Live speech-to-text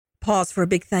pause for a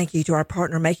big thank you to our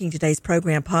partner making today's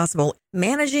program possible.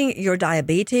 Managing your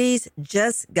diabetes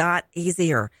just got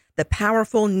easier. The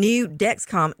powerful new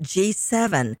Dexcom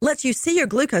G7 lets you see your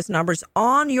glucose numbers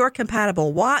on your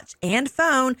compatible watch and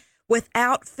phone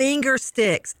without finger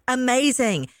sticks.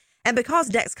 Amazing. And because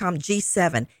Dexcom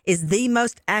G7 is the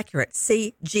most accurate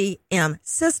CGM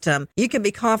system, you can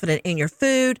be confident in your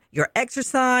food, your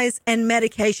exercise, and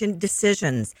medication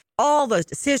decisions. All those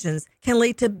decisions can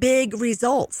lead to big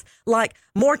results, like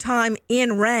more time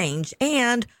in range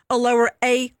and a lower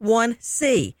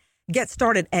A1C. Get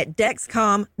started at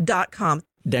Dexcom.com.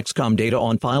 Dexcom data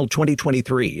on file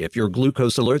 2023. If your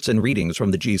glucose alerts and readings from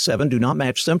the G7 do not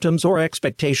match symptoms or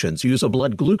expectations, use a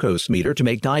blood glucose meter to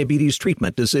make diabetes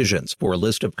treatment decisions. For a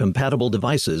list of compatible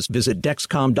devices, visit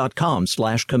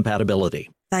Dexcom.com/compatibility.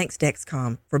 Thanks,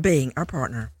 Dexcom, for being our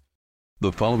partner.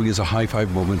 The following is a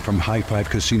high-five moment from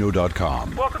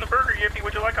highfivecasino.com. Welcome to Burger Yippee.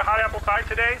 Would you like a hot apple pie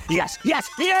today? Yes, yeah,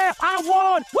 I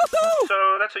won! Woohoo!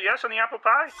 So that's a yes on the apple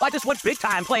pie? I just went big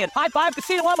time playing High Five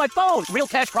Casino on my phone. Real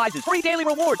cash prizes, free daily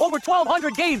rewards, over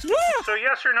 1,200 games. Yeah! So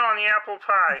yes or no on the apple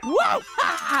pie? Whoa!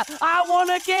 I won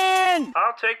again!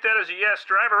 I'll take that as a yes.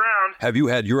 Drive around. Have you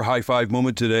had your high-five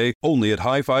moment today? Only at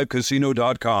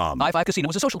highfivecasino.com. High Five Casino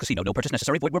is a social casino. No purchase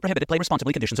necessary. Void where prohibited. Play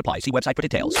responsibly. Conditions apply. See website for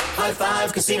details. High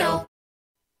Five Casino.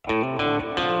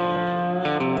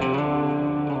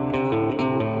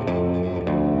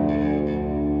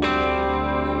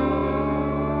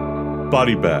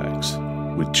 Body Bags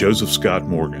with Joseph Scott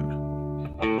Morgan.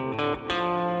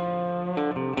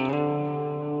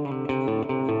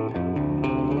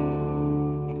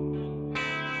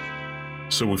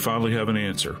 So we finally have an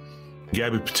answer.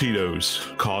 Gabby Petito's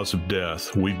cause of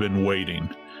death. We've been waiting,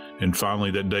 and finally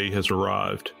that day has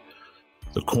arrived.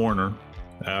 The coroner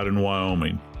out in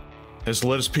Wyoming has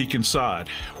let us peek inside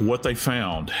what they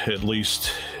found, at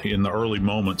least in the early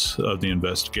moments of the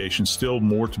investigation. Still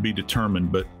more to be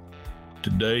determined, but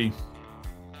today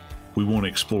we want to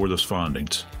explore those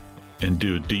findings and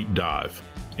do a deep dive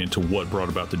into what brought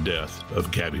about the death of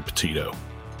Gabby Petito.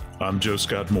 I'm Joe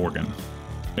Scott Morgan,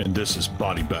 and this is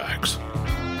Body Bags.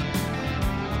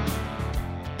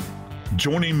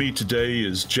 Joining me today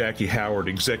is Jackie Howard,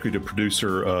 executive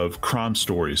producer of Crime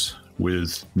Stories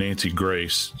with Nancy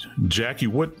Grace. Jackie,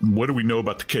 what do we know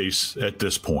about the case at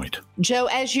this point? Joe,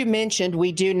 as you mentioned,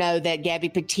 we do know that Gabby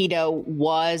Petito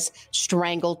was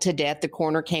strangled to death. The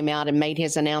coroner came out and made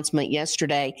his announcement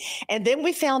yesterday. And then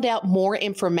we found out more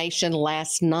information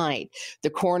last night.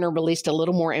 The coroner released a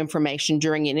little more information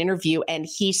during an interview, and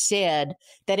he said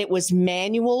that it was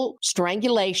manual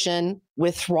strangulation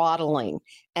with throttling.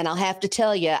 And I'll have to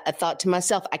tell you, I thought to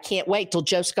myself, I can't wait till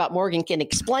Joe Scott Morgan can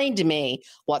explain to me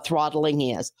what throttling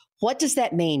is. What does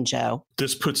that mean, Joe?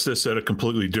 This puts this at a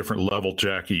completely different level,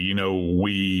 Jackie. You know,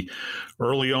 we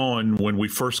early on, when we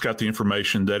first got the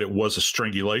information that it was a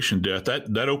strangulation death,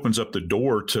 that opens up the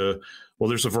door to, well,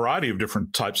 there's a variety of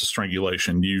different types of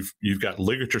strangulation. You've got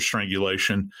ligature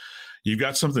strangulation. You've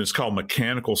got something that's called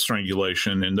mechanical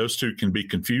strangulation, and those two can be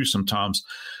confused sometimes.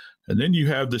 And then you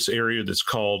have this area that's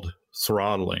called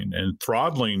throttling. And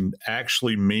throttling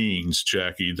actually means,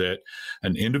 Jackie, that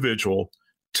an individual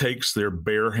takes their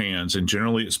bare hands, and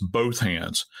generally it's both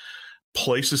hands,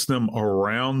 places them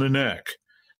around the neck,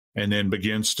 and then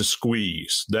begins to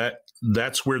squeeze.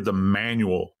 That's where the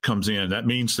manual comes in. That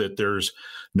means that there's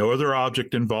no other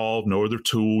object involved, no other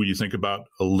tool. You think about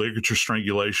a ligature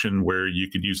strangulation where you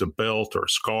could use a belt or a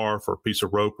scarf or a piece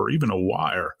of rope or even a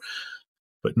wire,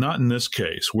 but not in this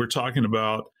case. We're talking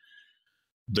about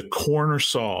the coroner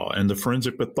saw and the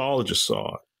forensic pathologist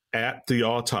saw at the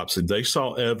autopsy. They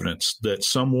saw evidence that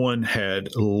someone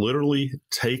had literally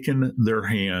taken their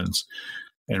hands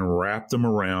and wrapped them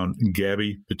around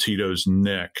Gabby Petito's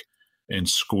neck and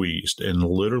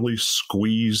literally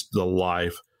squeezed the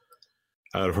life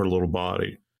out of her little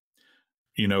body.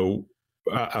 You know,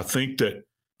 I think that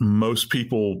most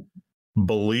people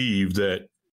believe that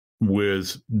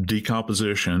with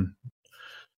decomposition,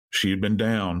 she had been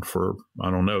down for,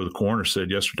 I don't know, the coroner said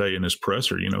yesterday in his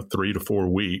presser, 3 to 4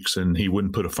 weeks, and he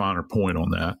wouldn't put a finer point on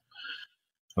that.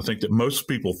 I think that most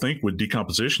people think with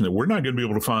decomposition that we're not going to be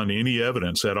able to find any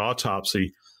evidence at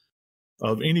autopsy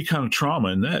of any kind of trauma,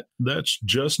 and that's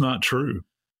just not true.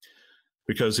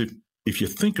 Because if you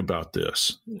think about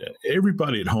this,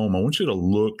 everybody at home, I want you to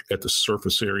look at the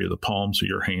surface area of the palms of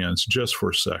your hands just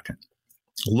for a second.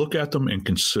 Look at them and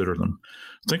consider them.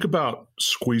 Think about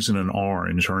squeezing an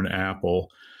orange or an apple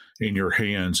in your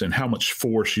hands and how much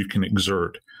force you can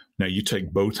exert. Now you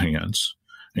take both hands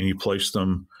and you place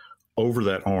them over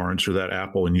that orange or that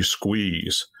apple and you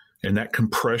squeeze. And that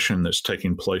compression that's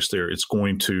taking place there, it's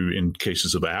going to, in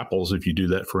cases of apples, if you do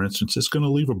that, for instance, it's going to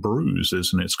leave a bruise,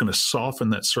 isn't it? It's going to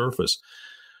soften that surface.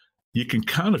 You can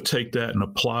kind of take that and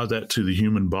apply that to the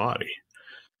human body.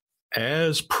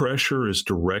 As pressure is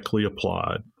directly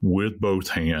applied with both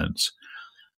hands,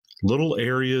 little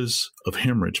areas of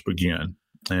hemorrhage begin.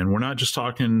 And we're not just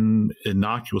talking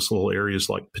innocuous little areas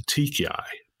like petechiae,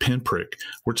 pinprick.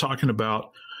 We're talking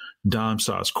about dime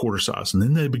size, quarter size, and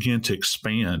then they begin to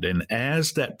expand. And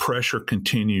as that pressure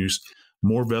continues,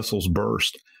 more vessels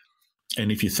burst.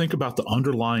 And if you think about the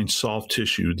underlying soft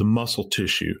tissue, the muscle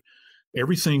tissue,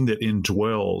 everything that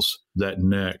indwells that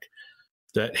neck,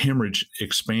 that hemorrhage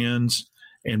expands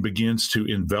and begins to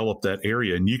envelop that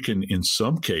area. And you can, in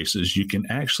some cases, you can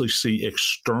actually see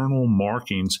external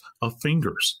markings of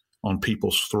fingers on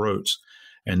people's throats.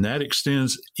 And that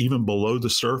extends even below the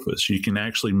surface. You can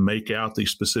actually make out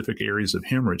these specific areas of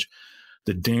hemorrhage.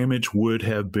 The damage would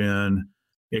have been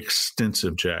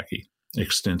extensive, Jackie,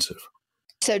 extensive.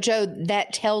 So, Joe,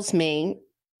 that tells me,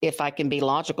 if I can be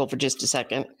logical for just a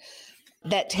second,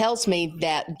 that tells me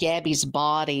that Gabby's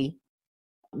body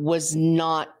was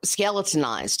not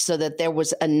skeletonized so that there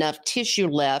was enough tissue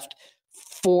left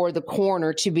for the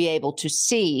coroner to be able to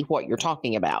see what you're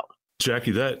talking about.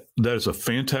 Jackie, that is a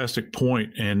fantastic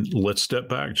point. And let's step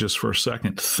back just for a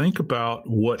second. Think about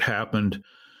what happened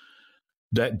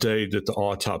that day that the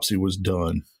autopsy was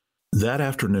done. That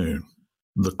afternoon,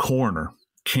 the coroner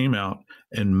came out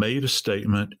and made a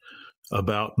statement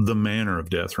about the manner of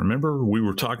death. Remember, we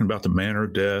were talking about the manner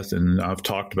of death, and I've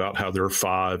talked about how there are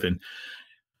 5, and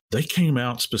they came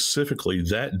out specifically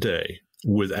that day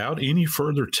without any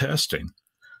further testing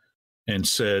and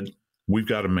said, we've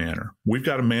got a manner. We've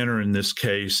got a manner in this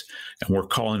case, and we're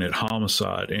calling it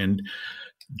homicide. And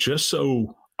just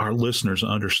so our listeners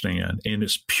understand, in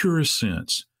its purest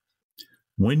sense,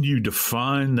 when you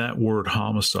define that word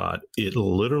homicide, it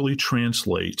literally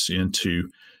translates into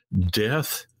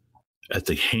death at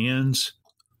the hands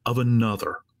of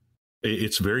another.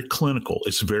 It's very clinical.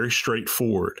 It's very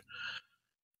straightforward.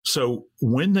 So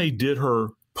when they did her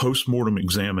postmortem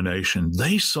examination,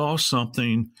 they saw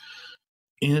something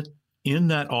in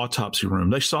that autopsy room.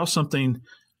 They saw something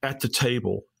at the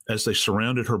table as they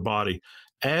surrounded her body.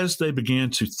 As they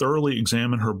began to thoroughly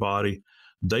examine her body,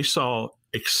 they saw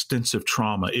extensive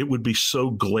trauma. It would be so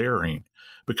glaring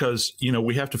because,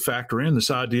 we have to factor in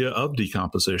this idea of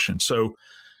decomposition. So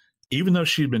even though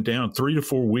she had been down 3 to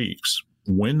 4 weeks,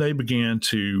 when they began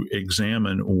to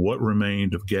examine what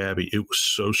remained of Gabby, it was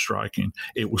so striking.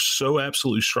 It was so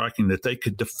absolutely striking that they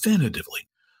could definitively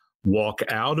walk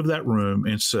out of that room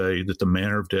and say that the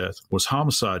manner of death was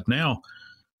homicide. Now,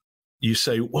 you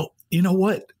say, well, you know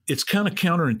what? It's kind of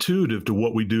counterintuitive to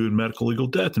what we do in medical legal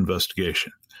death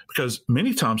investigation, because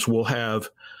many times we'll have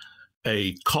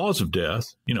a cause of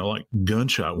death, like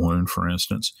gunshot wound, for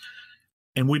instance,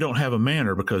 and we don't have a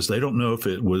manner because they don't know if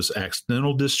it was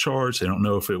accidental discharge. They don't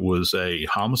know if it was a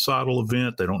homicidal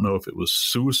event. They don't know if it was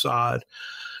suicide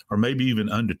or maybe even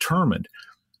undetermined.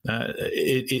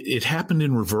 It happened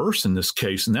in reverse in this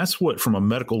case. And that's what, from a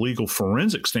medical legal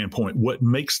forensic standpoint, what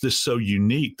makes this so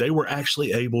unique. They were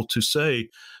actually able to say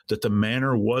that the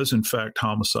manner was, in fact,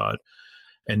 homicide.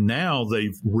 And now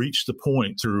they've reached the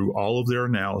point through all of their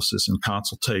analysis and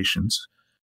consultations.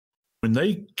 When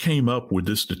they came up with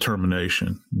this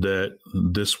determination that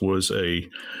this was a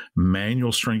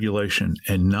manual strangulation,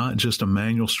 and not just a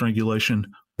manual strangulation,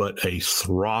 but a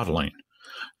throttling,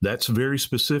 that's very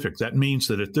specific. That means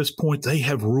that at this point, they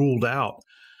have ruled out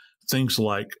things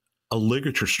like a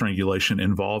ligature strangulation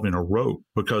involving a rope,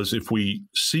 because if we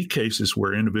see cases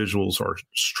where individuals are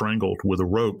strangled with a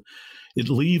rope, it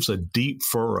leaves a deep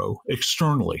furrow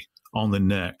externally on the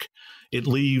neck. It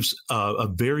leaves a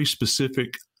very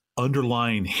specific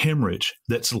underlying hemorrhage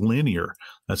that's linear.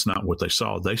 That's not what they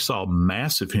saw. They saw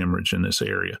massive hemorrhage in this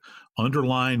area,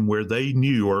 underlying where they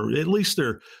knew, or at least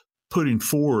they're putting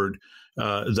forward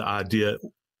the idea,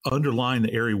 underlying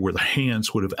the area where the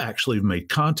hands would have actually made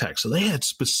contact. So they had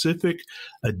specific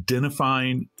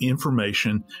identifying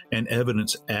information and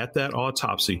evidence at that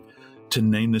autopsy to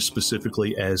name this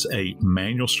specifically as a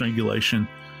manual strangulation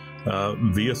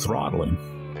via throttling.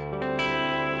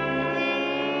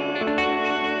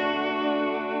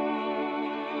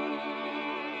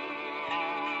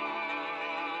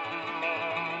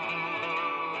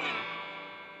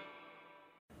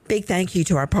 Big thank you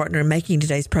to our partner in making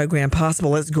today's program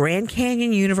possible is Grand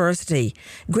Canyon University.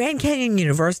 Grand Canyon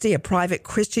University, a private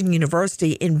Christian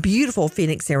university in beautiful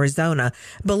Phoenix, Arizona,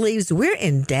 believes we're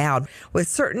endowed with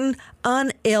certain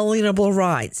unalienable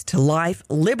rights to life,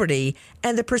 liberty,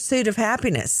 and the pursuit of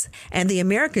happiness. And the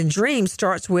American dream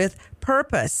starts with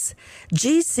purpose.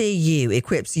 GCU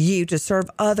equips you to serve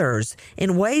others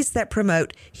in ways that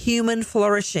promote human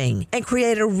flourishing and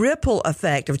create a ripple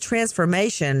effect of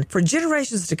transformation for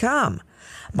generations to come.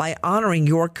 By honoring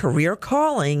your career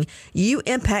calling, you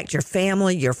impact your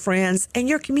family, your friends, and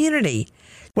your community.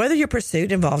 Whether your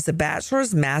pursuit involves a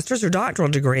bachelor's, master's, or doctoral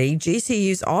degree,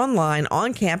 GCU's online,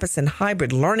 on-campus, and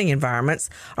hybrid learning environments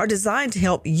are designed to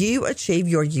help you achieve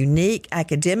your unique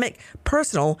academic,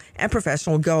 personal, and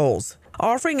professional goals.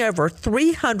 Offering over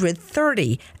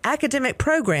 330 academic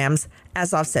programs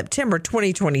as of September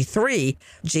 2023,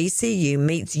 GCU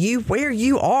meets you where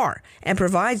you are and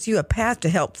provides you a path to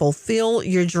help fulfill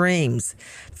your dreams.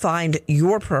 Find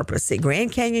your purpose at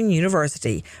Grand Canyon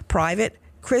University, private,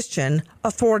 Christian,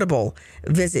 affordable.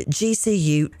 Visit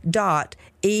gcu.edu.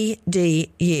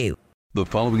 The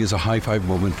following is a high five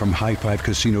moment from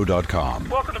highfivecasino.com.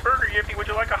 Welcome to Burger Yippee. Would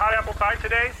you like a hot apple pie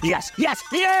today? Yes, yeah,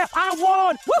 I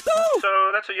won! Woohoo!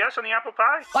 So that's a yes on the apple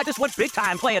pie? I just went big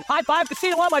time playing High Five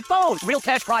Casino on my phone. Real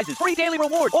cash prizes, free daily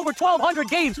rewards, over 1,200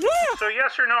 games. Yeah! So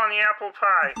yes or no on the apple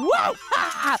pie? Whoa!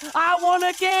 I won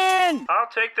again! I'll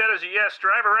take that as a yes.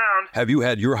 Drive around. Have you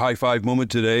had your high five moment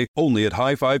today? Only at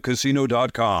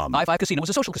highfivecasino.com. High Five Casino is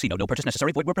a social casino. No purchase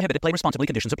necessary. Void where prohibited. Play responsibly.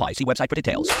 Conditions apply. See website for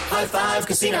details. High Five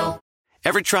Casino.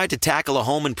 Ever tried to tackle a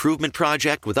home improvement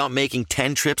project without making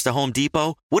 10 trips to Home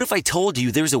Depot? What if I told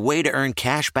you there's a way to earn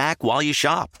cash back while you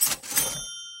shop?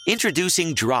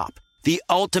 Introducing Drop, the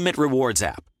ultimate rewards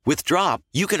app. With Drop,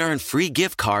 you can earn free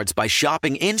gift cards by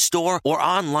shopping in-store or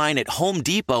online at Home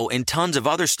Depot and tons of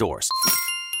other stores.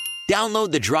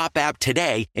 Download the Drop app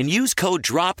today and use code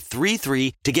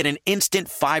DROP33 to get an instant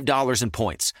 $5 in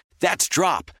points. That's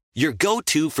Drop, your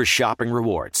go-to for shopping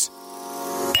rewards.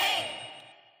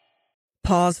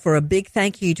 Pause for a big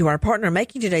thank you to our partner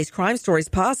making today's crime stories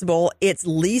possible. It's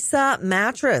Leesa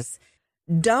Mattress.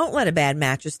 Don't let a bad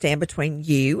mattress stand between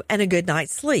you and a good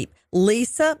night's sleep.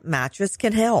 Leesa Mattress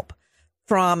can help.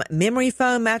 From memory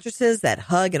foam mattresses that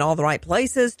hug in all the right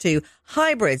places to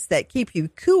hybrids that keep you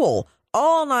cool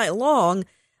all night long,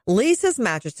 Leesa's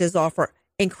mattresses offer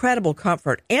incredible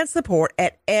comfort and support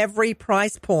at every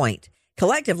price point.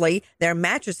 Collectively, their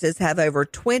mattresses have over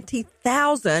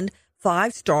 20,000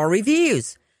 5-star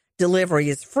reviews. Delivery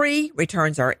is free,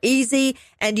 returns are easy,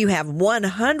 and you have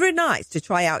 100 nights to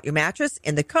try out your mattress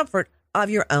in the comfort of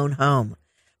your own home.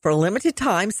 For a limited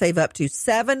time, save up to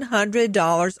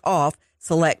 $700 off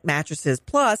select mattresses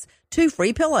plus 2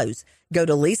 free pillows. Go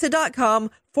to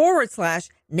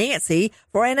Leesa.com/Nancy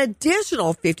for an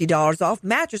additional $50 off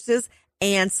mattresses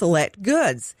and select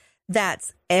goods.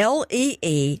 That's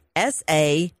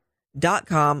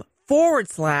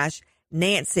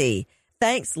LEESA.com/Nancy.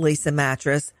 Thanks, Leesa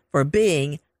Mattress, for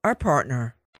being our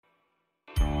partner.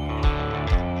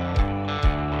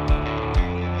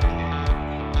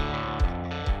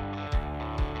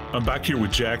 I'm back here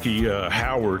with Jackie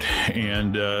Howard,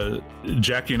 and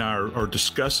Jackie and I are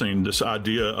discussing this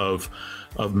idea of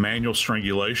manual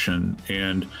strangulation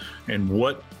and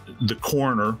what the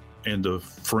coroner and the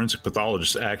forensic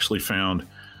pathologist actually found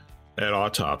at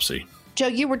autopsy. Joe,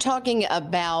 you were talking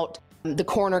about the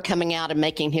coroner coming out and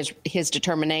making his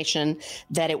determination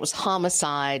that it was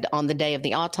homicide on the day of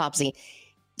the autopsy.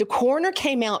 The coroner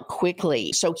came out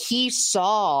quickly, so he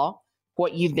saw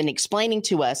what you've been explaining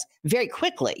to us very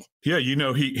quickly. Yeah,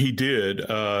 he did,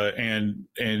 and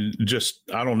just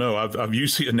I don't know. I've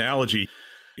used the analogy.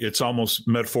 It's almost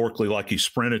metaphorically like he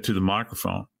sprinted to the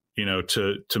microphone,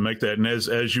 to make that. And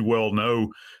as you well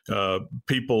know,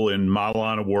 people in my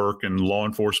line of work and law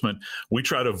enforcement, we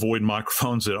try to avoid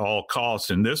microphones at all costs.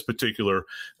 In this particular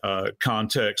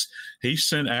context, he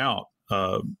sent out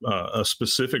a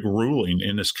specific ruling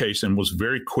in this case and was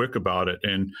very quick about it.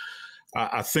 And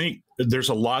I think there's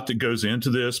a lot that goes into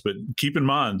this, but keep in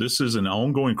mind, this is an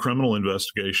ongoing criminal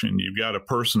investigation. You've got a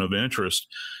person of interest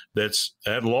that's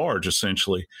at large,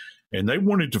 essentially. And they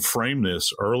wanted to frame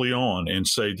this early on and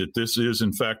say that this is,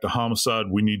 in fact, a homicide.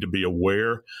 We need to be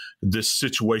aware. This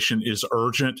situation is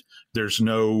urgent. There's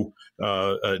no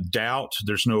doubt.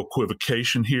 There's no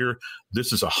equivocation here.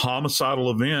 This is a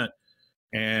homicidal event.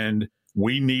 And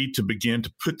we need to begin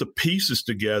to put the pieces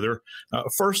together,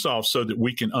 first off, so that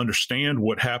we can understand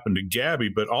what happened to Gabby,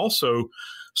 but also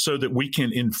so that we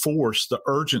can enforce the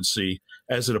urgency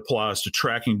as it applies to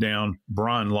tracking down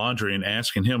Brian Laundrie and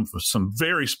asking him for some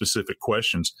very specific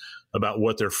questions about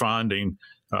what they're finding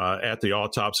at the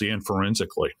autopsy and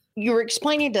forensically. You were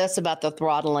explaining to us about the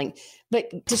throttling,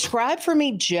 but describe for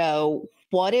me, Joe,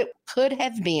 what it could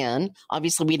have been.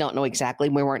 Obviously, we don't know exactly.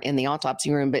 We weren't in the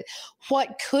autopsy room, but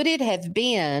what could it have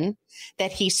been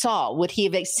that he saw? Would he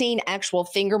have seen actual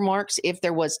finger marks if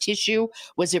there was tissue?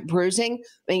 Was it bruising?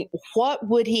 I mean, what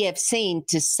would he have seen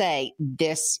to say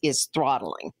this is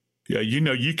throttling? Yeah,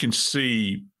 you can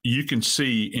see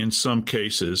in some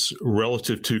cases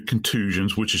relative to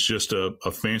contusions, which is just a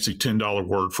fancy $10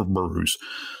 word for bruise.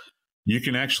 You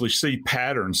can actually see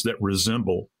patterns that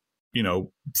resemble,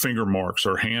 finger marks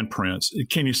or handprints.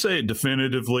 Can you say it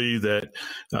definitively that,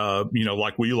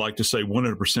 like we like to say,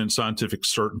 100% scientific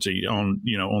certainty on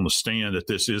the stand that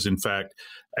this is in fact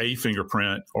a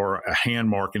fingerprint or a hand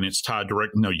mark and it's tied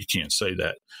directly? No, you can't say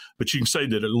that. But you can say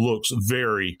that it looks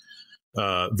very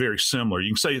similar.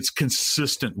 You can say it's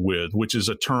consistent with, which is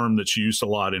a term that's used a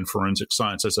lot in forensic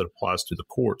science as it applies to the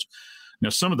courts. Now,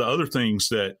 some of the other things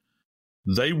that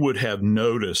they would have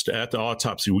noticed at the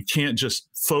autopsy, we can't just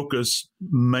focus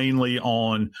mainly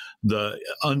on the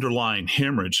underlying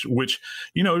hemorrhage, which,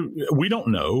 we don't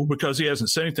know because he hasn't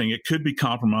said anything. It could be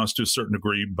compromised to a certain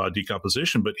degree by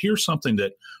decomposition, but here's something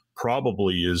that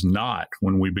probably is not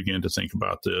when we begin to think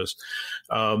about this.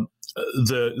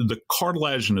 The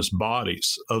cartilaginous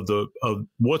bodies of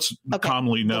what's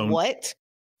commonly known. The what?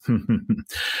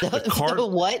 The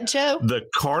what, Joe? The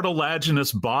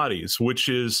cartilaginous bodies, which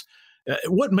is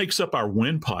what makes up our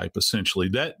windpipe, essentially,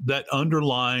 that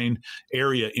underlying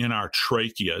area in our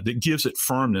trachea that gives it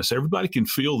firmness. Everybody can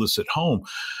feel this at home.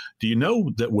 Do you know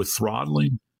that with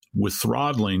throttling,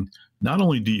 not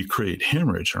only do you create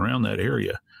hemorrhage around that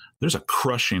area, there's a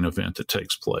crushing event that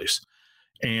takes place.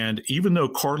 And even though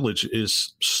cartilage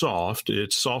is soft,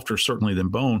 it's softer certainly than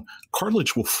bone,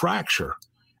 cartilage will fracture.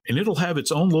 And it'll have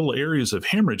its own little areas of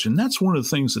hemorrhage. And that's one of the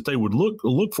things that they would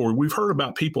look for. We've heard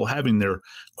about people having their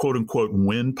quote unquote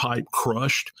windpipe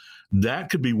crushed.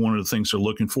 That could be one of the things they're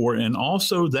looking for. And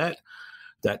also that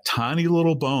tiny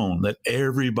little bone that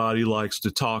everybody likes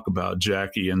to talk about,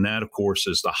 Jackie. And that, of course,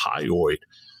 is the hyoid.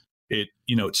 It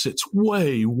sits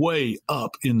way, way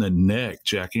up in the neck,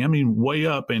 Jackie. I mean, way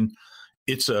up. And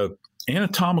it's a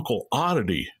anatomical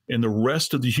oddity in the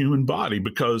rest of the human body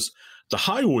because the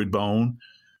hyoid bone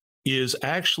is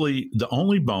actually the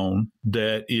only bone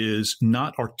that is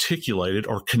not articulated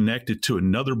or connected to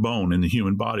another bone in the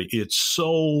human body. Its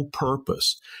sole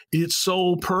purpose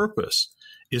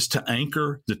is to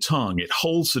anchor the tongue. It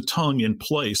holds the tongue in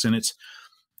place. And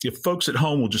if folks at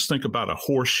home will just think about a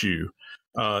horseshoe,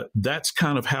 that's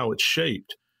kind of how it's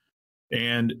shaped.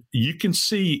 And you can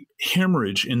see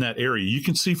hemorrhage in that area. You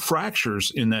can see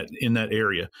fractures in that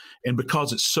area. And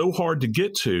because it's so hard to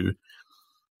get to,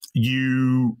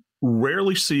 you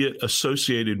rarely see it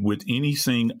associated with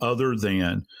anything other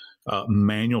than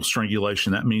manual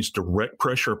strangulation. That means direct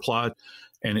pressure applied,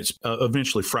 and it's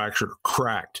eventually fractured or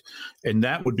cracked. And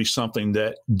that would be something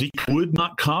that would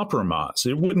not compromise.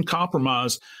 It wouldn't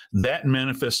compromise that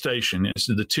manifestation. It's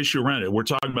the tissue around it. We're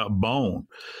talking about bone.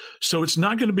 So it's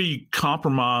not going to be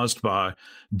compromised by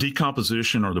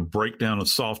decomposition or the breakdown of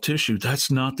soft tissue. That's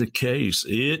not the case.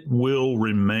 It will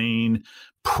remain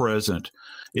present.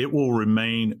 It will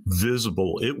remain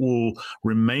visible. It will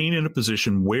remain in a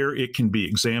position where it can be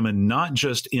examined, not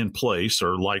just in place,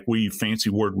 or like fancy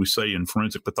word we say in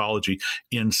forensic pathology,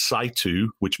 in situ,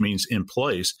 which means in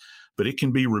place, but it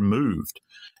can be removed.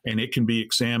 And it can be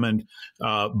examined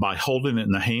by holding it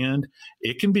in the hand.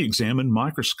 It can be examined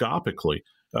microscopically,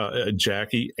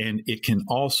 Jackie, and it can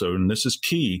also, and this is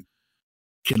key,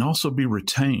 can also be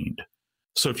retained.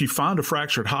 So if you find a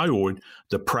fractured hyoid,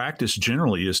 the practice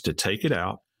generally is to take it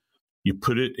out, you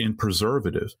put it in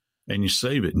preservative, and you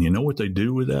save it. And you know what they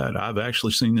do with that? I've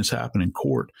actually seen this happen in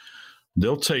court.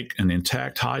 They'll take an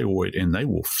intact hyoid and they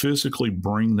will physically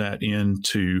bring that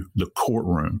into the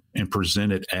courtroom and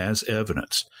present it as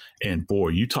evidence. And boy,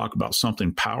 you talk about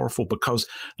something powerful, because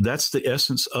that's the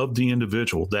essence of the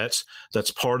individual. That's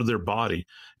part of their body.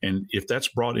 And if that's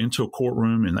brought into a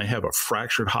courtroom and they have a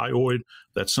fractured hyoid,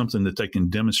 that's something that they can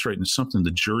demonstrate and something the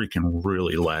jury can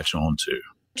really latch on to.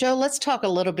 Joe, let's talk a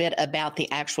little bit about the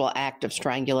actual act of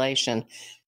strangulation.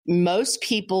 Most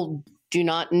people do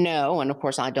not know, and of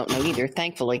course I don't know either,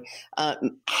 thankfully,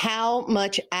 how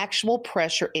much actual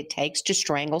pressure it takes to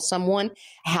strangle someone,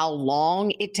 how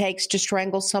long it takes to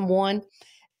strangle someone.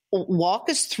 Walk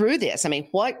us through this. I mean,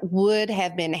 what would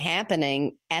have been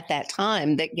happening at that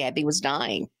time that Gabby was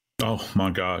dying? Oh, my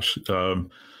gosh.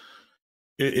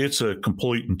 It's a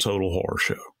complete and total horror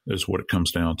show is what it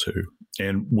comes down to.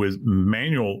 And with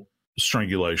manual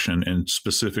strangulation and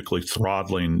specifically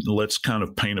throttling, let's kind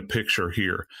of paint a picture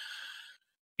here.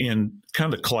 in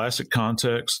kind of classic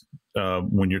context,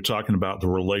 when you're talking about the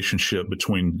relationship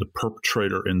between the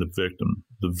perpetrator and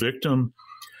the victim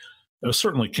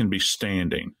certainly can be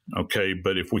standing, okay?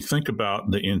 But if we think about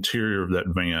the interior of that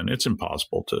van, it's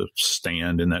impossible to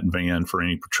stand in that van for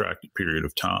any protracted period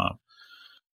of time.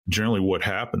 Generally, what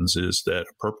happens is that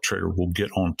a perpetrator will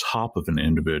get on top of an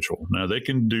individual. Now, they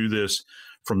can do this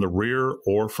from the rear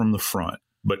or from the front,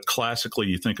 but classically,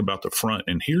 you think about the front,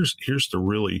 and here's the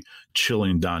really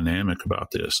chilling dynamic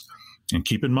about this. And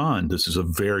keep in mind, this is a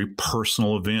very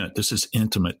personal event. This is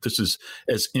intimate. This is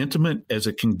as intimate as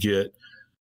it can get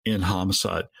in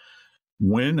homicide.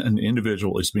 When an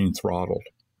individual is being throttled,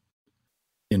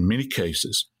 in many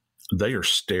cases, they are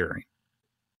staring.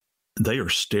 They are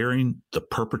staring the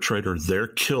perpetrator, their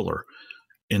killer,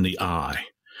 in the eye.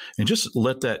 And just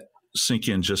let that sink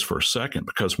in just for a second,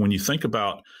 because when you think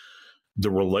about the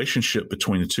relationship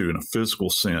between the two in a physical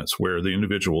sense, where the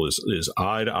individual is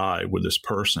eye to eye with this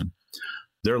person,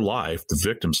 their life, the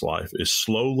victim's life, is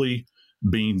slowly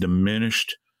being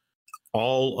diminished.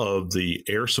 All of the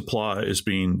air supply is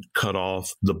being cut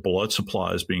off. The blood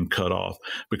supply is being cut off,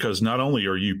 because not only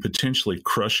are you potentially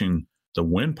crushing the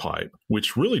windpipe,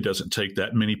 which really doesn't take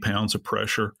that many pounds of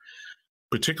pressure,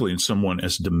 particularly in someone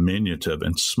as diminutive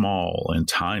and small and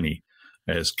tiny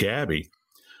as Gabby,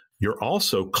 you're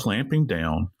also clamping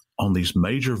down on these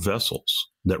major vessels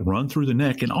that run through the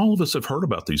neck. And all of us have heard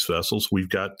about these vessels. We've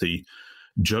got the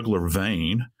jugular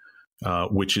vein,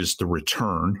 which is the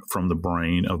return from the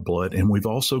brain of blood. And we've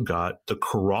also got the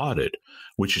carotid,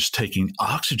 which is taking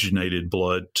oxygenated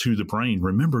blood to the brain.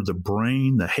 Remember, the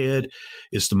brain, the head,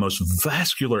 is the most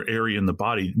vascular area in the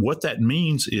body. What that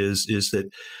means is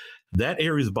that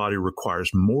area of the body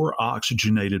requires more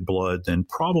oxygenated blood than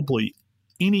probably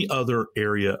any other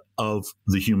area of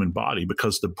the human body,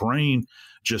 because the brain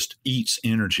just eats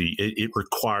energy. It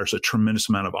requires a tremendous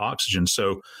amount of oxygen.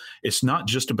 So it's not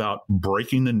just about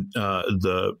breaking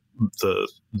the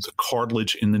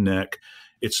cartilage in the neck.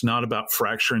 It's not about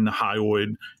fracturing the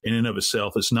hyoid in and of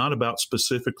itself. It's not about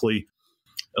specifically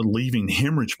leaving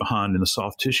hemorrhage behind in the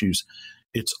soft tissues.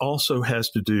 It also has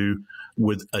to do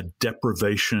with a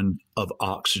deprivation of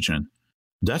oxygen.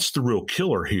 That's the real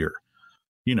killer here.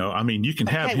 You know, I mean, you can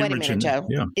have hemorrhage. Wait a minute,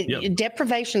 Joe. Yeah.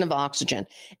 Deprivation of oxygen.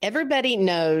 Everybody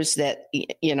knows that,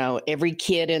 you know, every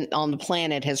kid on the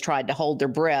planet has tried to hold their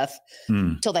breath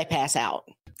till they pass out.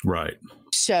 Right.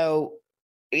 So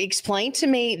explain to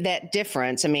me that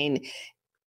difference. I mean,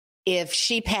 if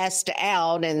she passed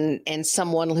out and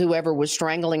someone, whoever was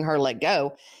strangling her, let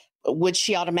go, would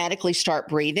she automatically start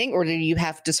breathing, or do you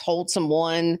have to hold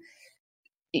someone?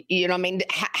 You know, I mean,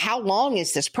 how long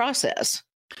is this process?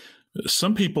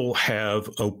 Some people have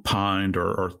opined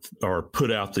or put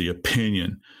out the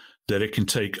opinion that it can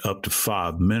take up to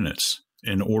 5 minutes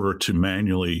in order to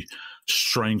manually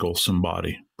strangle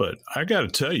somebody. But I got to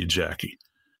tell you, Jackie,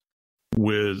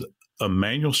 with a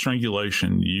manual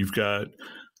strangulation, you've got,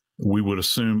 we would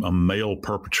assume, a male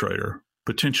perpetrator,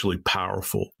 potentially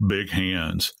powerful, big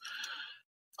hands,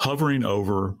 hovering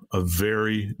over a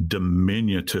very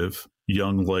diminutive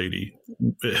young lady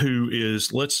who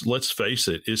is, let's face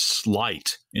it, is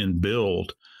slight in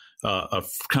build, a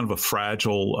kind of a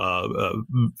fragile,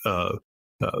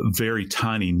 very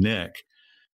tiny neck.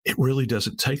 It really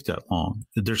doesn't take that long.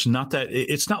 There's not that,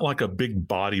 it's not like a big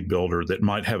bodybuilder that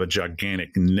might have a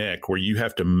gigantic neck where you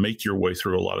have to make your way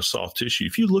through a lot of soft tissue.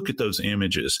 If you look at those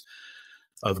images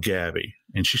of Gabby,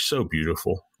 and she's so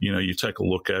beautiful, you know, you take a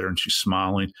look at her and she's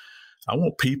smiling. I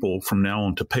want people from now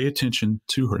on to pay attention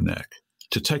to her neck,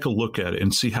 to take a look at it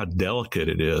and see how delicate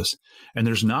it is. And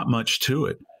there's not much to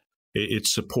it.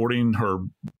 It's supporting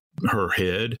her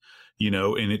head, you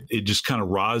know, and it just kind of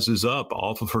rises up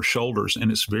off of her shoulders,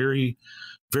 and it's very,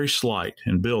 very slight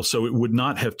in build. So it would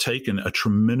not have taken a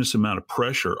tremendous amount of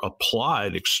pressure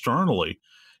applied externally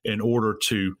in order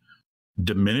to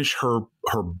diminish her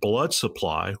blood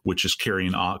supply, which is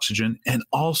carrying oxygen, and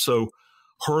also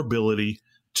her ability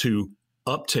to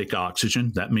uptake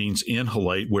oxygen. That means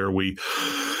inhalate, where we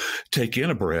take in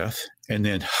a breath, and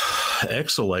then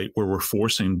exhalate, where we're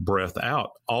forcing breath out.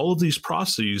 All of these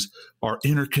processes are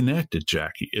interconnected,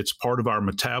 Jackie. It's part of our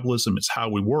metabolism. It's how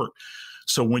we work.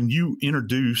 So when you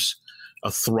introduce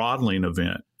a throttling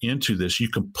event into this, you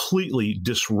completely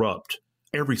disrupt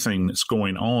everything that's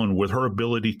going on with her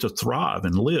ability to thrive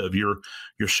and live. You're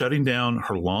shutting down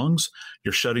her lungs,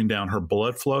 you're shutting down her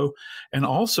blood flow, and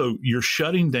also you're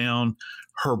shutting down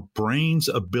her brain's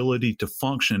ability to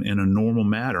function in a normal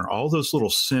manner. All those little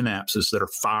synapses that are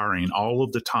firing all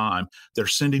of the time, they're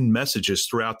sending messages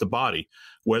throughout the body,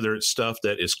 whether it's stuff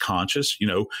that is conscious, you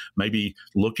know, maybe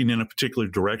looking in a particular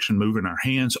direction, moving our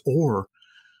hands, or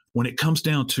when it comes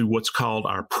down to what's called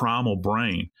our primal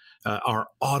brain, our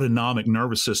autonomic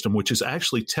nervous system, which is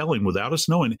actually telling, without us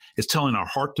knowing, is telling our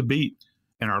heart to beat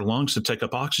and our lungs to take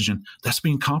up oxygen, that's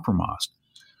being compromised.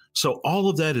 So all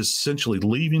of that is essentially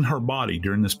leaving her body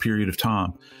during this period of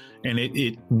time. And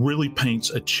it really paints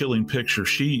a chilling picture.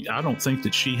 I don't think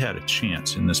that she had a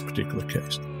chance in this particular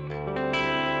case.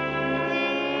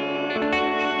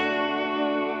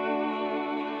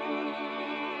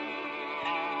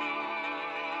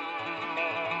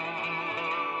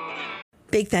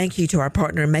 Big thank you to our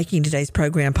partner in making today's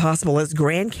program possible is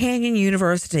Grand Canyon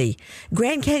University.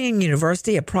 Grand Canyon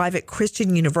University, a private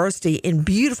Christian university in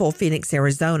beautiful Phoenix,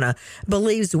 Arizona,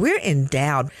 believes we're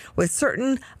endowed with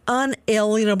certain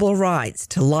unalienable rights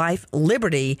to life,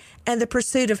 liberty, and the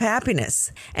pursuit of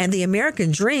happiness. And the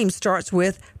American dream starts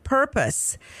with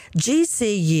purpose.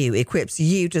 GCU equips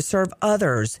you to serve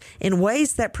others in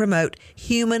ways that promote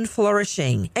human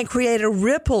flourishing and create a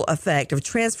ripple effect of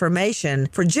transformation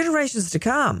for generations to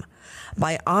come.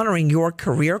 By honoring your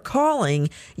career calling,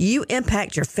 you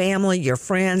impact your family, your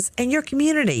friends, and your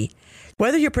community.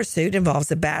 Whether your pursuit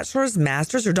involves a bachelor's,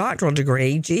 master's, or doctoral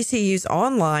degree, GCU's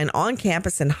online,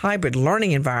 on-campus, and hybrid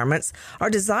learning environments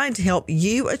are designed to help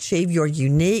you achieve your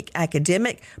unique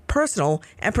academic, personal,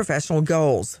 and professional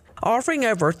goals. Offering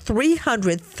over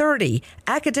 330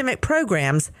 academic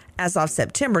programs as of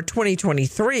September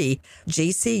 2023,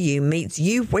 GCU meets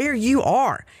you where you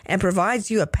are and provides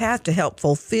you a path to help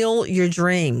fulfill your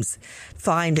dreams.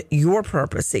 Find your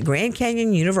purpose at Grand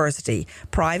Canyon University,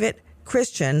 private,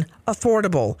 Christian,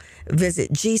 affordable.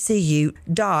 Visit gcu.edu.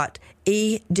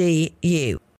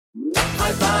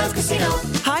 High Five Casino.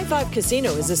 High Five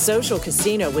Casino is a social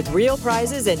casino with real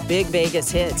prizes and big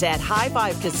Vegas hits at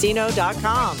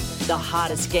highfivecasino.com. The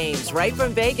hottest games right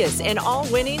from Vegas, and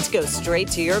all winnings go straight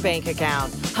to your bank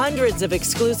account. Hundreds of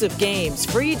exclusive games,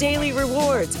 free daily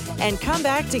rewards, and come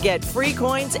back to get free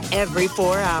coins every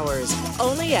 4 hours.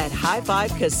 Only at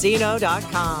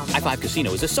highfivecasino.com. High Five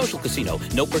Casino is a social casino.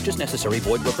 No purchase necessary.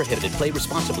 Void where prohibited. Play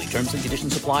responsibly. Terms and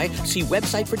conditions apply. See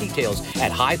website for details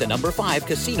at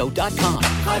high5casino.com.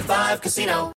 High Five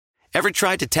Casino. Ever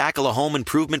tried to tackle a home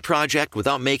improvement project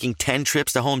without making 10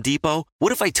 trips to Home Depot?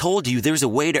 What if I told you there's a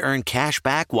way to earn cash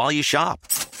back while you shop?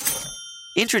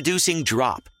 Introducing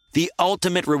Drop, the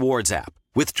ultimate rewards app.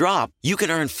 With Drop, you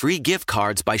can earn free gift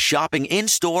cards by shopping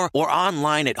in-store or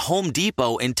online at Home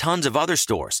Depot and tons of other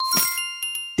stores.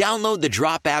 Download the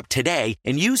Drop app today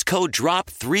and use code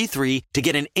DROP33 to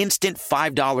get an instant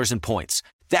 $5 in points.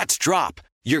 That's Drop,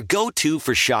 your go-to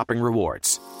for shopping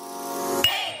rewards.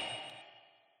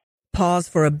 Pause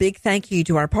for a big thank you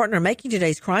to our partner making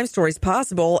today's crime stories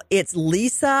possible. It's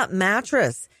Leesa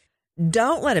Mattress.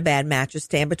 Don't let a bad mattress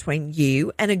stand between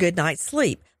you and a good night's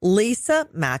sleep.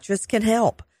 Leesa Mattress can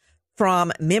help.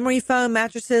 From memory foam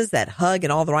mattresses that hug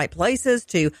in all the right places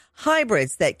to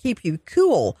hybrids that keep you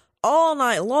cool all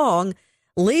night long,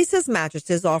 Leesa's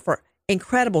mattresses offer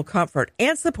incredible comfort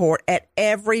and support at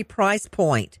every price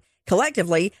point.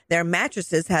 Collectively, their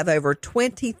mattresses have over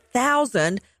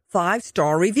 20,000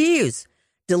 5-star reviews.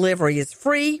 Delivery is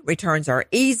free, returns are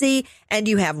easy, and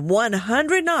you have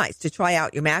 100 nights to try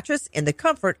out your mattress in the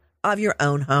comfort of your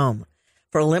own home.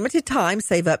 For a limited time,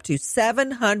 save up to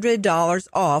 $700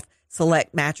 off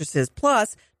select mattresses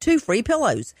plus 2 free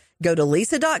pillows. Go to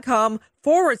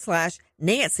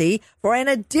Leesa.com/Nancy for an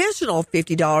additional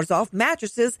 $50 off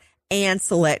mattresses and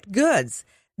select goods.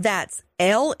 That's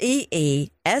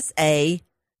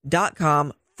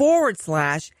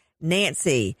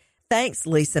LEESA.com/Nancy. Thanks,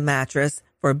 Leesa Mattress,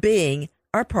 for being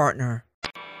our partner.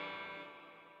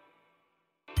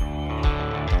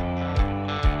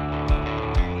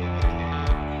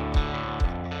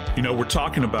 You know, we're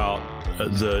talking about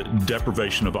the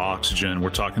deprivation of oxygen. We're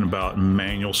talking about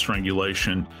manual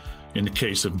strangulation in the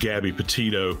case of Gabby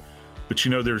Petito. But,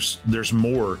 you know, there's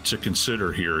more to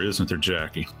consider here, isn't there,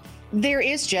 Jackie? There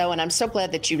is, Joe, and I'm so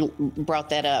glad that you brought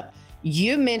that up.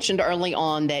 You mentioned early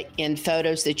on that in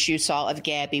photos that you saw of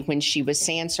Gabby when she was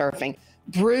sand surfing,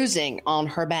 bruising on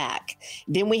her back.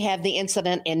 Then we have the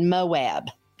incident in Moab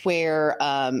where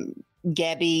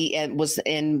Gabby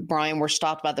and Brian were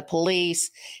stopped by the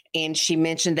police, and she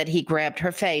mentioned that he grabbed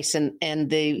her face, and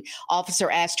the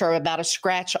officer asked her about a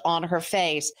scratch on her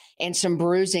face and some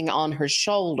bruising on her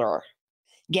shoulder.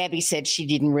 Gabby said she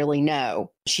didn't really know.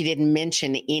 She didn't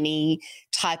mention any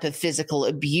type of physical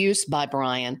abuse by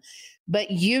Brian,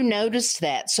 but you noticed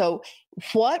that. So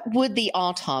what would the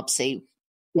autopsy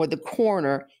or the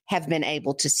coroner have been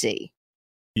able to see?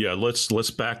 Yeah,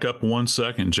 let's back up 1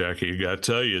 second, Jackie. I got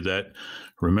to tell you that,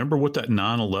 remember what that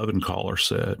 911 caller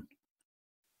said.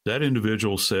 That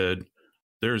individual said,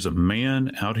 there's a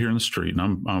man out here in the street,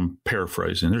 and I'm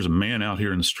paraphrasing, there's a man out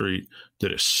here in the street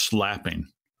that is slapping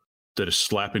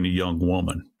a young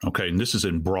woman. Okay. And this is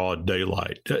in broad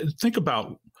daylight. Think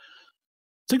about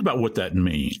what that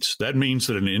means. That means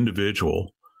that an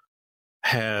individual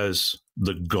has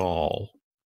the gall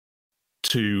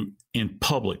to, in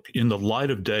public, in the light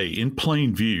of day, in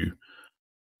plain view,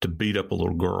 to beat up a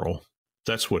little girl.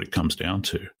 That's what it comes down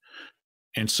to.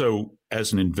 And so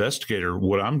as an investigator,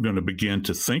 what I'm going to begin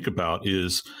to think about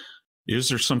is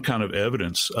there some kind of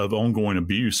evidence of ongoing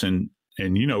abuse? And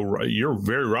you're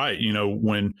very right.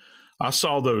 When I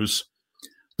saw those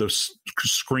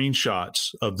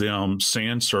screenshots of them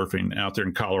sand surfing out there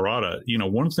in Colorado,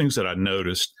 one of the things that I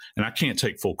noticed, and I can't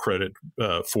take full credit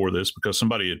for this because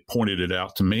somebody had pointed it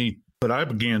out to me, but I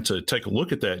began to take a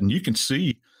look at that, and you can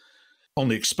see on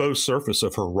the exposed surface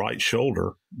of her right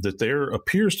shoulder that there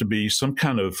appears to be some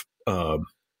kind of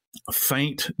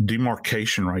faint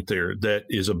demarcation right there that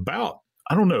is about,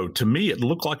 I don't know, to me, it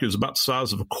looked like it was about the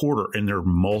size of a quarter, and there are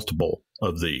multiple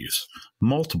of these,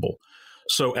 multiple.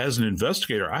 So as an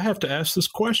investigator, I have to ask this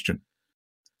question.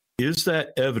 Is that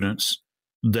evidence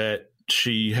that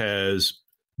she has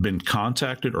been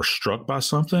contacted or struck by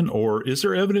something? Or is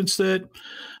there evidence that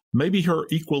maybe her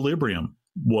equilibrium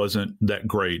wasn't that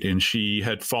great and she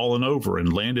had fallen over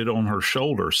and landed on her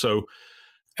shoulder? So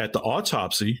at the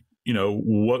autopsy,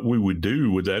 what we would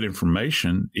do with that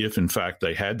information, if in fact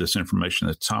they had this information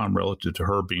at the time relative to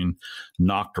her being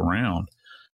knocked around,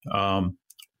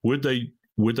 would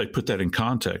they put that in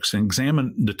context and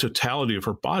examine the totality of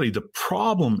her body? The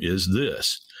problem is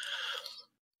this.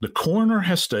 The coroner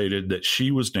has stated that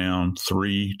she was down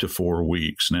 3 to 4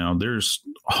 weeks. Now, there's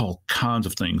all kinds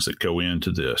of things that go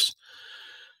into this.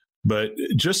 But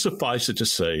just suffice it to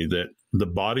say that the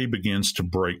body begins to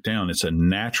break down. It's a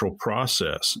natural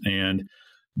process. And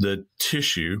the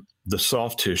tissue, the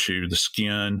soft tissue, the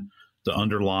skin, the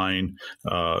underlying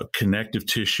connective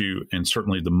tissue, and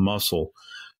certainly the muscle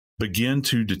begin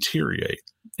to deteriorate.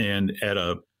 And at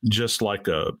just like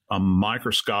a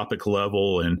microscopic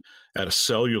level and at a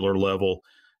cellular level,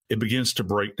 it begins to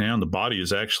break down. The body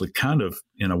is actually kind of,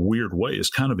 in a weird way, is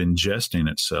kind of ingesting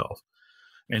itself.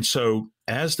 And so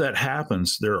as that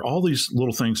happens, there are all these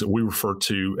little things that we refer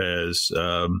to as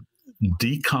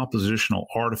decompositional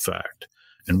artifact.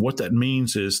 And what that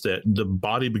means is that the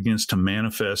body begins to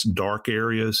manifest dark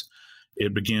areas.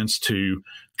 It begins to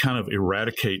kind of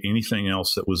eradicate anything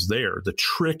else that was there. The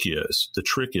trick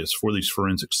is for these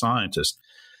forensic scientists,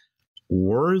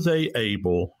 were they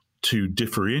able to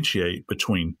differentiate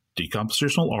between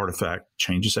decompositional artifact,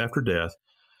 changes after death,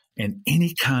 and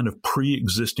any kind of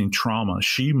pre-existing trauma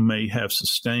she may have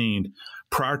sustained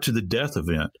prior to the death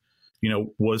event?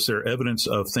 Was there evidence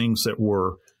of things that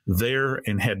were there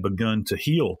and had begun to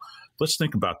heal? Let's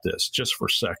think about this just for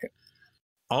a second.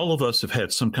 All of us have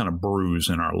had some kind of bruise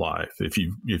in our life. If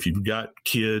you've got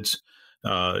kids,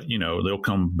 they'll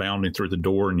come bounding through the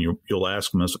door, and you'll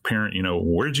ask them as a parent,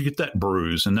 where'd you get that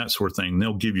bruise and that sort of thing. And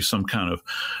they'll give you some kind of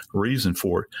reason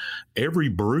for it. Every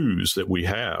bruise that we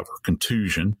have, or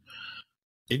contusion,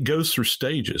 it goes through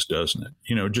stages, doesn't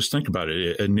it? Just think about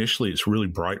it. Initially, it's really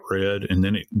bright red, and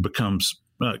then it becomes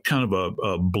kind of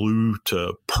a blue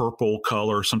to purple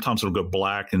color. Sometimes it'll go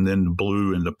black and then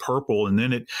blue and the purple. And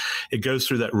then it goes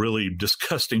through that really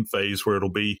disgusting phase where it'll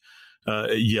be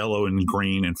yellow and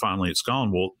green, and finally it's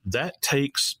gone. Well, that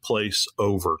takes place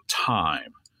over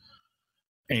time,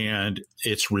 and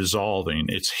it's resolving,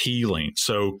 it's healing.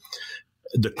 So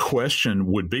the question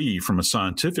would be, from a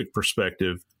scientific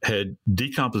perspective, had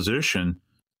decomposition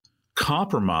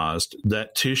compromised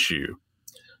that tissue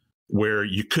where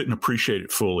you couldn't appreciate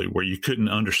it fully, where you couldn't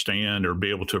understand or be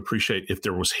able to appreciate if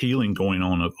there was healing going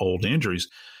on of old injuries?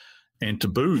 And to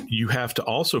boot, you have to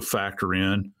also factor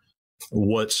in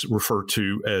what's referred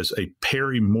to as a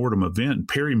perimortem event.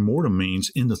 Perimortem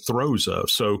means in the throes of.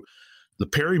 So the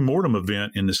perimortem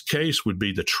event in this case would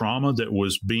be the trauma that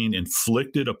was being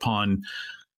inflicted upon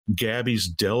Gabby's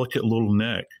delicate little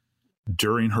neck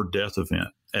during her death event.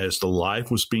 As the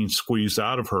life was being squeezed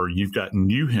out of her, you've got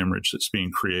new hemorrhage that's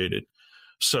being created.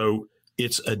 So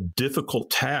it's a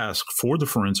difficult task for the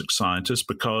forensic scientists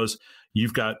because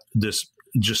you've got this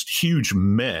just huge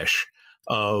mesh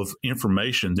of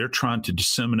information they're trying to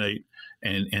disseminate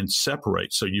and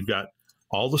separate. So you've got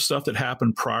all the stuff that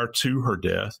happened prior to her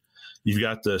death. You've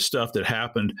got the stuff that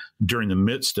happened during the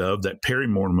midst of that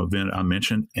perimortem event I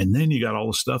mentioned. And then you got all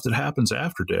the stuff that happens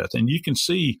after death. And you can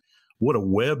see what a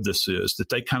web this is that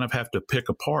they kind of have to pick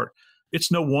apart.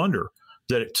 It's no wonder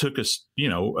that it took us,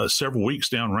 several weeks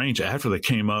downrange after they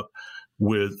came up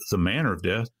with the manner of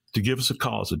death to give us a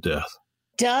cause of death.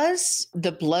 Does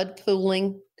the blood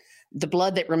pooling, the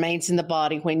blood that remains in the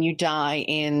body when you die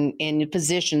in the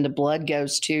position, the blood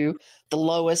goes to the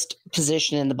lowest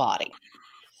position in the body,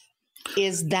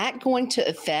 is that going to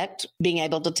affect being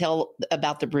able to tell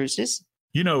about the bruises?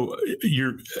 You know,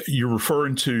 you're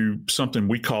referring to something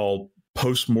we call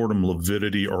postmortem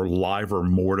lividity or livor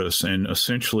mortis. And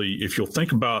essentially, if you'll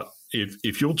think about,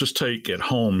 if you'll just take at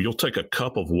home, you'll take a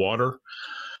cup of water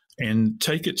and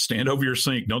take it, stand over your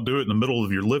sink. Don't do it in the middle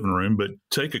of your living room, but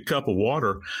take a cup of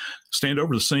water, stand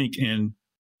over the sink and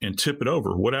tip it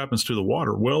over. What happens to the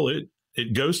water? Well, it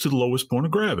goes to the lowest point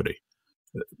of gravity.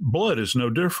 Blood is no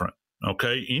different.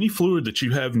 Okay. Any fluid that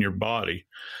you have in your body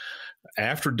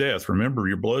after death, remember,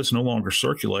 your blood's no longer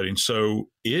circulating. So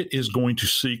it is going to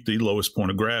seek the lowest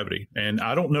point of gravity. And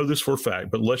I don't know this for a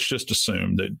fact, but let's just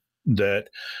assume that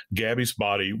Gabby's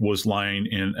body was laying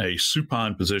in a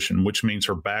supine position, which means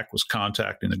her back was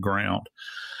contacting the ground.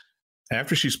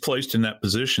 After she's placed in that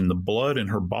position, the blood in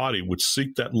her body would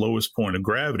seek that lowest point of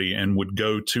gravity and would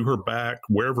go to her back,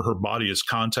 wherever her body is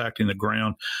contacting the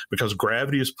ground, because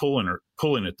gravity is pulling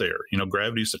it there. You know,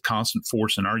 gravity is a constant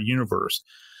force in our universe.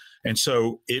 And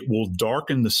so it will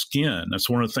darken the skin. That's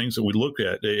one of the things that we look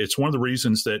at. It's one of the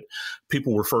reasons that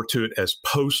people refer to it as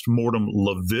postmortem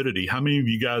lividity. How many of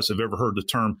you guys have ever heard the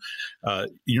term,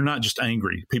 you're not just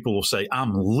angry? People will say,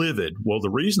 I'm livid. Well,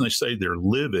 the reason they say they're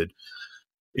livid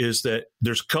is that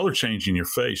there's color change in your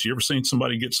face. You ever seen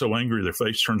somebody get so angry their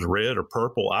face turns red or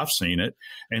purple? I've seen it.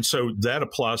 And so that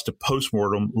applies to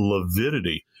postmortem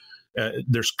lividity.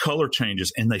 There's color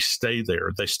changes and they stay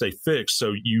there. They stay fixed.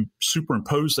 So you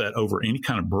superimpose that over any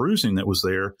kind of bruising that was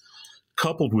there.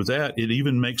 Coupled with that, it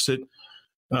even makes it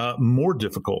more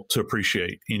difficult to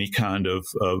appreciate any kind of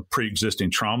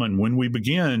pre-existing trauma. And when we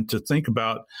begin to think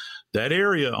about that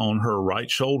area on her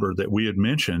right shoulder that we had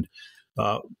mentioned,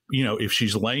 if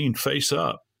she's laying face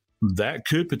up, that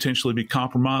could potentially be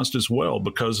compromised as well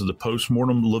because of the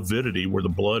postmortem lividity where the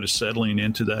blood is settling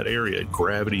into that area.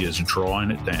 Gravity is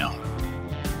drawing it down.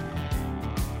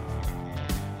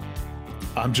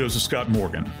 I'm Joseph Scott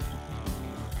Morgan,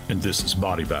 and this is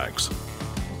Body Bags.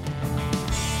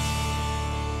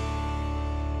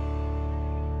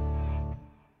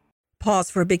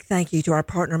 Pause for a big thank you to our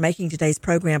partner making today's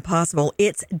program possible.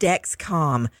 It's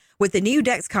Dexcom. With the new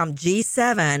Dexcom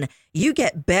G7, you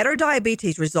get better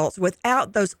diabetes results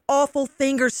without those awful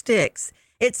finger sticks.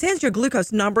 It sends your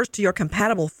glucose numbers to your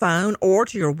compatible phone or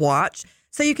to your watch,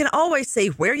 so you can always see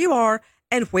where you are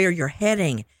and where you're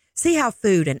heading. See how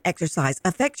food and exercise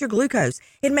affect your glucose.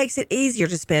 It makes it easier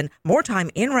to spend more time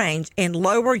in range and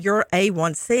lower your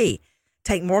A1C.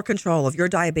 Take more control of your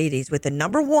diabetes with the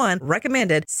 #1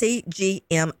 recommended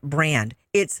CGM brand.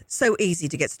 It's so easy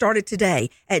to get started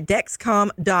today at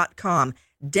Dexcom.com.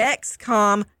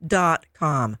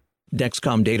 Dexcom.com.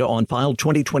 Dexcom data on file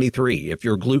 2023. If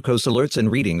your glucose alerts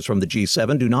and readings from the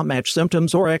G7 do not match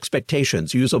symptoms or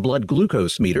expectations, use a blood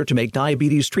glucose meter to make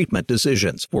diabetes treatment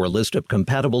decisions. For a list of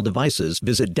compatible devices,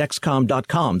 visit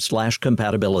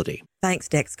Dexcom.com/compatibility. Thanks,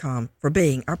 Dexcom, for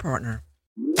being our partner.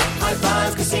 High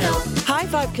Five Casino. High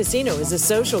Five Casino is a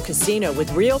social casino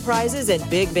with real prizes and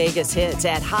big Vegas hits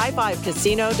at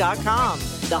highfivecasino.com.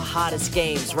 The hottest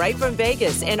games right from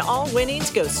Vegas, and all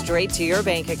winnings go straight to your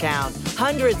bank account.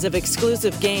 Hundreds of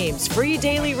exclusive games, free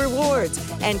daily rewards,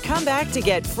 and come back to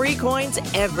get free coins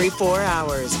every 4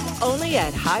 hours. Only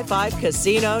at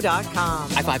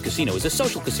highfivecasino.com. High Five Casino is a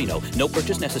social casino. No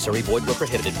purchase necessary. Void where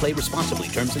prohibited. Play responsibly.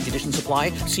 Terms and conditions apply.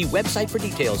 See website for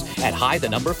details at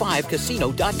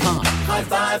high5casino.com. High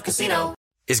Five Casino.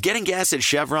 Is getting gas at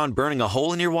Chevron burning a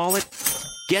hole in your wallet?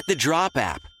 Get the Drop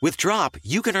app. With Drop,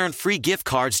 you can earn free gift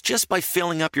cards just by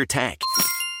filling up your tank.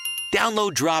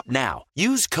 Download Drop now.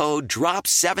 Use code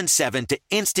DROP77 to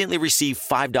instantly receive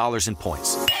 $5 in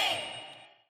points.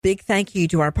 Big thank you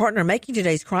to our partner making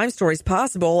today's crime stories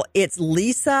possible. It's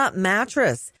Leesa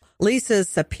Mattress. Leesa's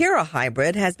Sapira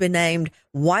Hybrid has been named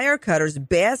Wirecutter's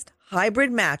best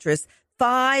hybrid mattress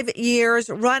 5 years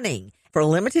running. For a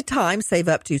limited time, save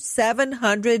up to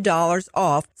 $700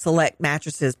 off select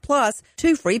mattresses plus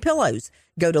 2 free pillows.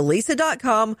 Go to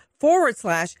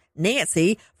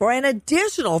Leesa.com/Nancy for an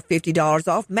additional $50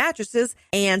 off mattresses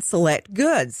and select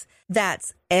goods.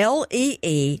 That's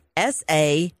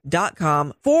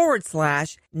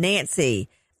LEESA.com/Nancy.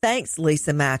 Thanks,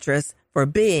 Leesa Mattress, for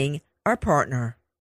being our partner.